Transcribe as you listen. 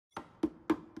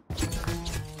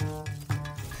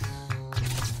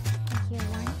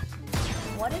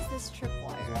What is this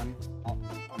tripwire? One. Oh,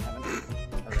 I'm having.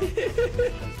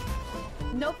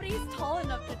 Nobody's tall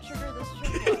enough to trigger this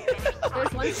tripwire.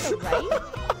 There's one to the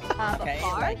right. Okay,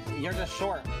 far. like, you're just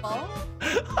short. Oh.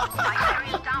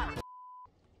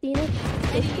 Phoenix,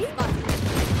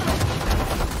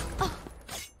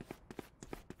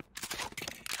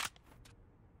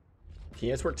 Can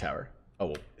you guys work tower? Oh,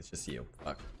 well, it's just you.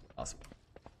 Fuck. Awesome.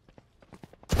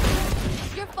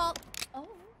 Your fault. Oh.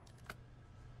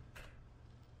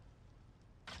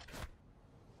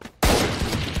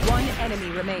 One enemy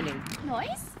remaining.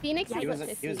 Noise? Phoenix He has was,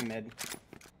 a he was mid.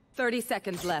 30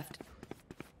 seconds left.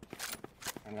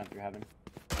 I'm going through heaven.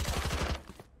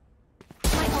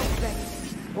 My ult's ready.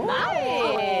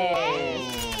 Nice!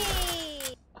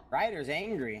 Ryder's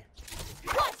angry.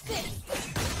 What's this?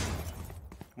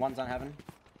 One's on heaven.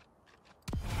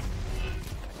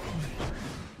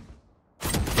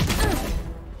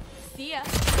 See ya.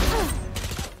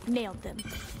 Nailed them.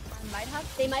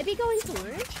 They might be going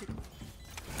forward.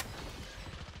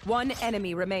 One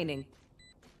enemy remaining.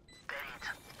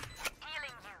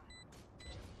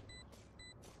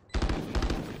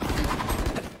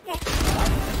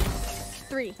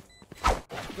 Three.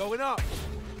 Going up.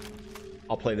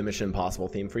 I'll play the Mission Impossible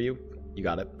theme for you. You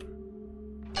got it.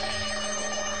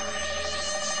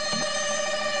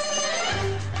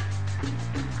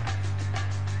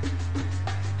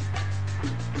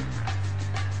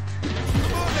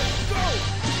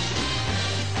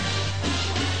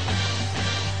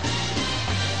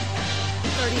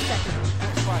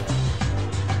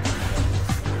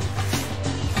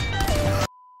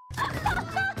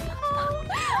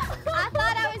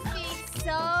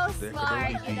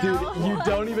 Dude, you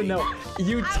don't even know.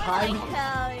 You timed.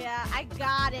 Hell yeah, I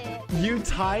got it. You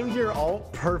timed your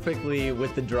ult perfectly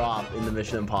with the drop in the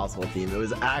Mission Impossible theme. It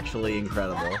was actually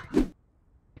incredible.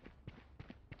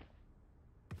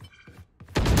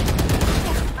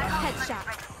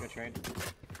 Headshot. Good trade.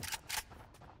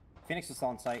 Phoenix is still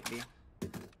on site, B.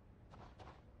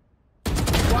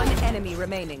 One enemy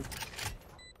remaining.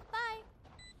 Bye.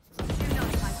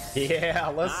 Yeah,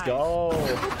 let's go.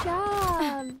 Good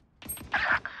job.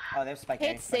 Oh, they have spike A.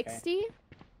 Hit Spike 60.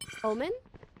 Omen.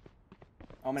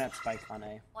 A. Omen had spike on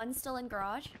A. One's still in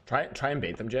garage. Try and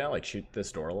bait them, Jay. Like shoot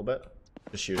this door a little bit.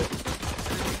 Just shoot it.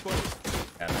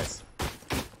 Yeah, nice.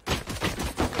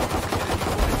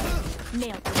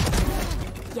 Nailed it.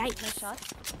 Yikes. No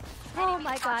shots. Oh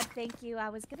my god, thank you. I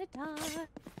was gonna die.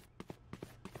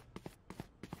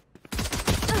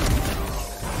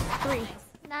 3.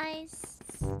 Nice.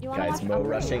 You wanna Guys, watch Mo Omen?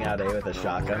 rushing out A with a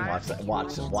shotgun. Watch that.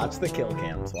 Watch the kill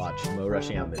cams. Watch Mo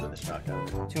rushing out mid with a shotgun.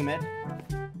 2 mid.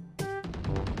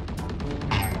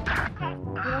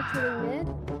 You want to the mid?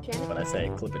 Janet? What I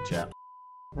say, clip it, chat.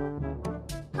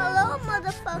 Hello,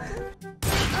 motherfucker.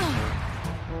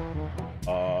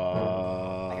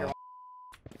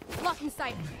 Blocking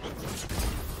sight.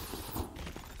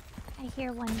 I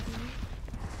hear one B.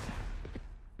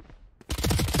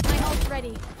 My ult's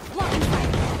ready. Blocking sight.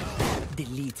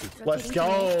 Deleted. Let's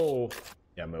go.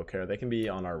 Yeah, Mo care. They can be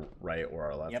on our right or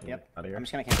our left. Yep. Out of here. I'm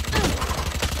just gonna cancel.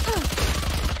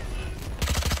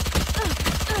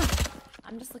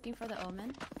 I'm just looking for the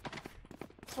omen.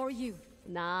 For you.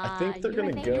 Nah. I think they're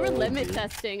gonna go. You were limit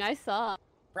testing. I saw.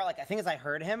 Bro, like, I think as I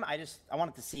heard him, I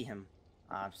wanted to see him.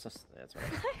 That's what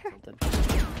I tilted.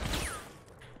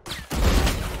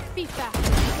 Be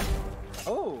fast.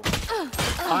 Oh!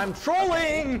 I'm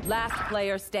trolling! Last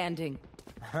player standing.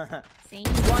 See?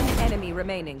 One enemy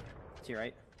remaining. To your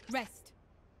right. Rest.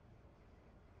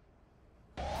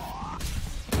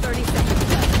 30 seconds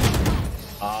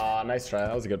left. Nice try.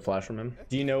 That was a good flash from him.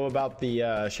 Do you know about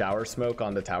the shower smoke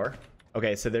on the tower?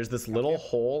 Okay, so there's this little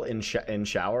hole in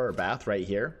shower or bath right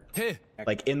here. Here.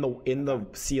 Like in the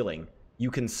ceiling. You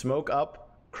can smoke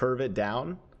up, curve it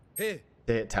down Here.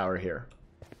 to hit tower here.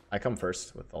 I come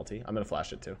first with ulti. I'm gonna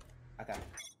flash it too. Okay.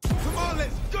 Come on,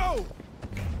 let's go.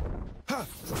 Huh.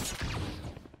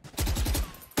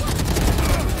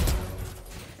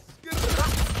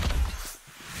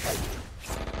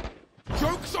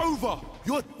 Joke's over.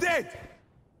 You're dead.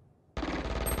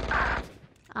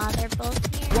 They're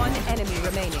both here. One enemy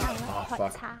remaining. Oh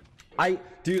fuck.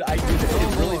 Dude, I do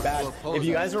it's really bad. If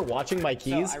you guys are watching my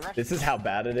keys, this is how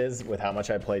bad it is with how much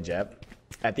I play Jet.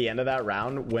 At the end of that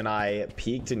round, when I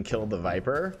peeked and killed the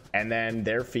Viper, and then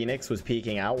their Phoenix was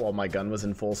peeking out while my gun was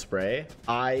in full spray,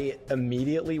 I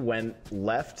immediately went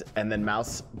left and then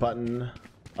mouse button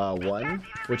 1,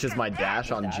 which is my dash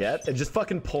on Jet, and just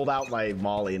fucking pulled out my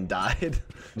molly and died.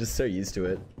 I'm just so used to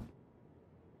it.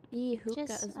 B hookah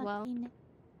as well.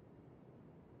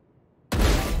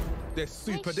 They're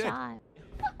super Nice dead. shot.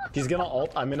 He's gonna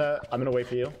ult. I'm gonna wait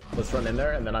for you. Let's run in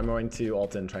there, and then I'm going to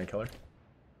ult and try and kill her.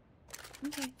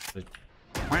 Okay.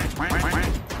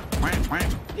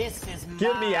 This is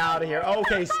Get me out of here.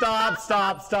 Okay, stop.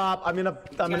 I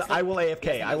will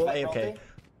AFK. I will AFK.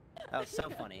 That was so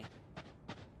funny.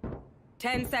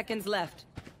 10 seconds left.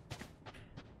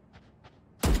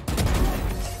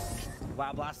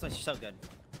 Wow, Blastoise, you're so good.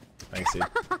 Thanks, dude.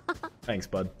 Thanks,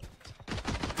 bud.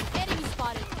 Enemy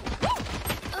spotted.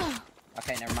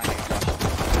 Okay, never mind.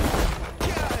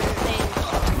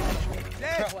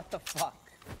 Bro, what the fuck?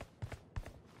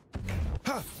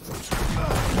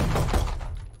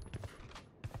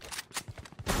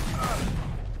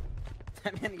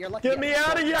 I mean, you're lucky. Get me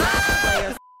out of here!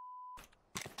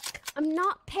 I'm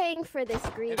not paying for this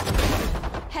greed.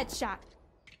 Headshot.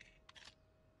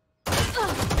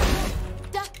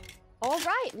 All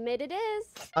right, mid it is.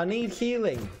 I need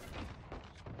healing.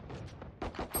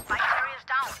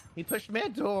 He pushed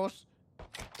mid doors.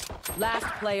 Last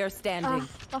player standing.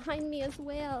 Behind me as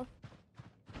well.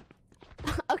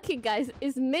 Okay, guys,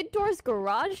 is mid doors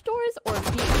garage doors or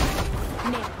B?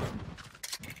 Nailed him.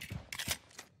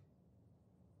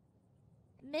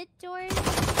 Mid doors.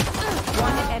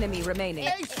 One enemy remaining.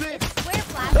 Where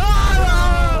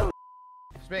flash?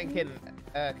 Spitting kitten,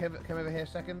 come over here a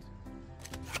second.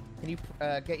 Can you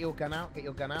get your gun out? Get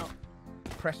your gun out.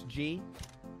 Press G.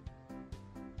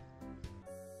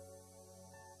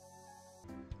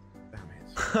 Damn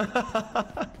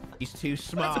it. He's too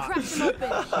smart. Let's crack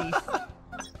him open.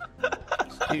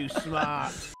 He's too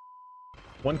smart.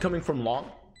 One coming from long.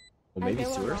 Or maybe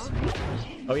go sewers.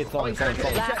 along. Oh, he's falling.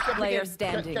 Last player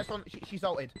standing. She's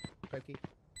ulted. Poki.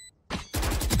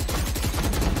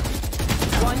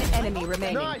 One enemy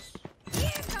remaining. Nice.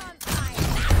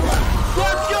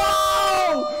 Let's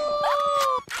go!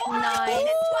 Nice.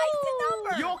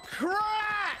 You're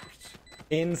cracked.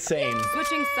 Insane.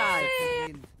 Switching sides.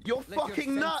 You're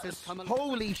fucking nuts.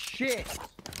 Holy shit.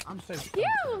 I'm so.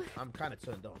 I'm kind of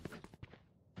turned on.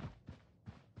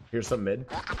 Here's some mid.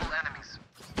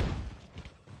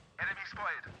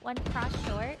 One cross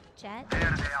short, jet.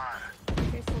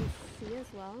 Here's some C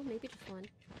as well. Maybe just one.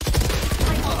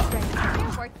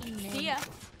 You're working mid. See ya.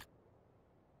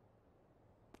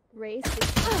 Race.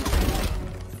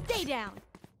 Stay down.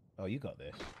 Oh, you got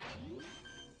this.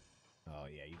 Oh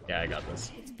yeah, you got Yeah, I got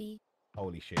this. It's B.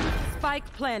 Holy shit. Spike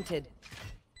planted.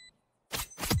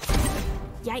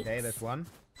 Yikes. Okay, there's one.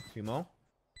 Two more.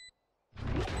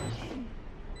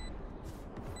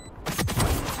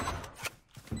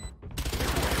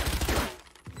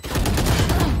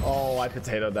 Oh, I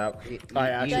potatoed that. I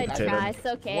actually Good try. potatoed. It's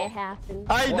okay. It happens.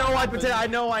 I know I happened? potato. I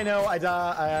know.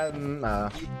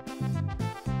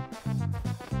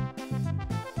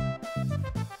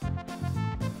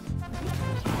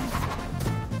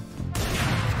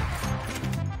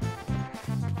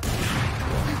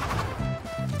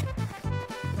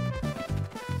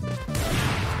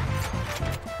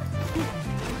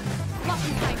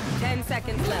 Blocking sight. 10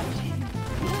 seconds left.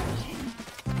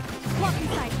 Blocking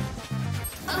sight.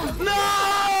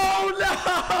 No!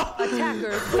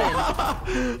 Attackers win.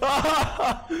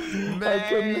 I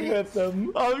couldn't hit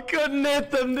them. I couldn't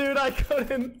hit them, dude. I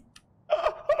couldn't.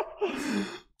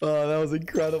 Oh, that was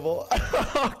incredible.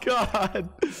 Oh, God.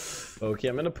 Okay,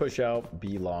 I'm going to push out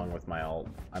B long with my ult.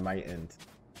 I might end.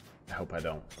 I hope I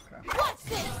don't. Okay. What's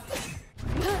this?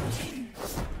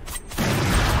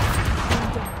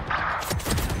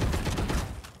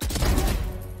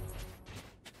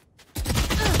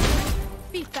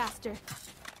 Be faster.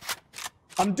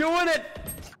 I'm doing it!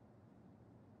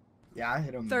 Yeah, I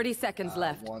hit him 30 seconds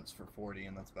left. once for 40,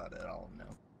 and that's about it. I'll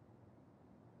know.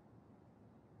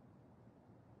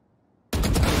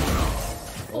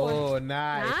 Oh,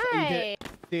 nice. Nice.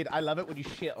 Dude, I love it when you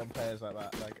shit on players like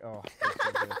that. Like, oh. That's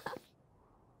so good.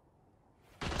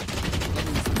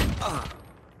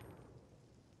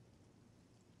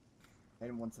 Hit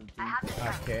him once in the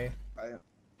Okay.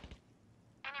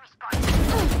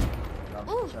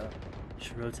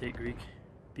 Should rotate Greek.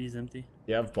 B's empty.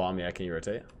 You have bomb, yeah? Can you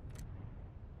rotate?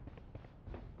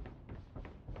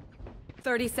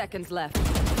 30 seconds left.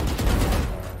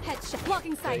 Headshot.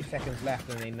 Blocking 30 sight. seconds left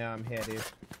and they know I'm here, dude.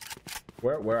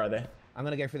 Where are they? I'm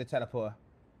gonna go through the teleporter.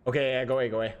 Okay, yeah, go away,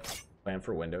 go away. Plan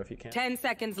for window if you can. 10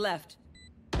 seconds left.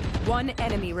 One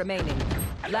enemy remaining.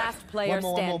 Last player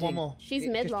standing. One more. She's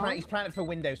mid long. He's planted for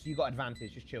window, so you got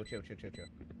advantage. Just chill.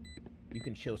 You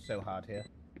can chill so hard here.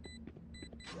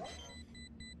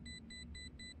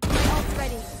 Ult's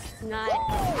ready.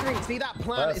 Nice. See, that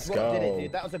plan Let's is what did it, go.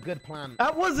 dude. That was a good plan.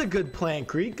 That was a good plan,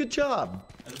 Creed. Good job.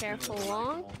 Careful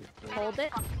long. Hold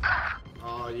it.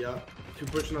 Yeah. 2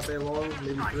 pushing up A long,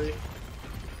 maybe 3.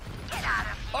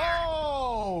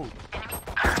 Oh!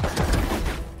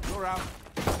 You're out.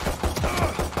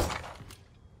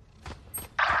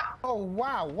 Oh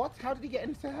wow, what? How did he get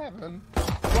into heaven?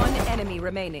 One enemy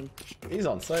remaining. He's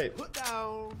on site. Put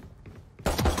down.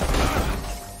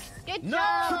 Good No!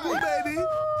 job. Triple, baby.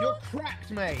 You're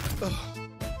cracked, mate.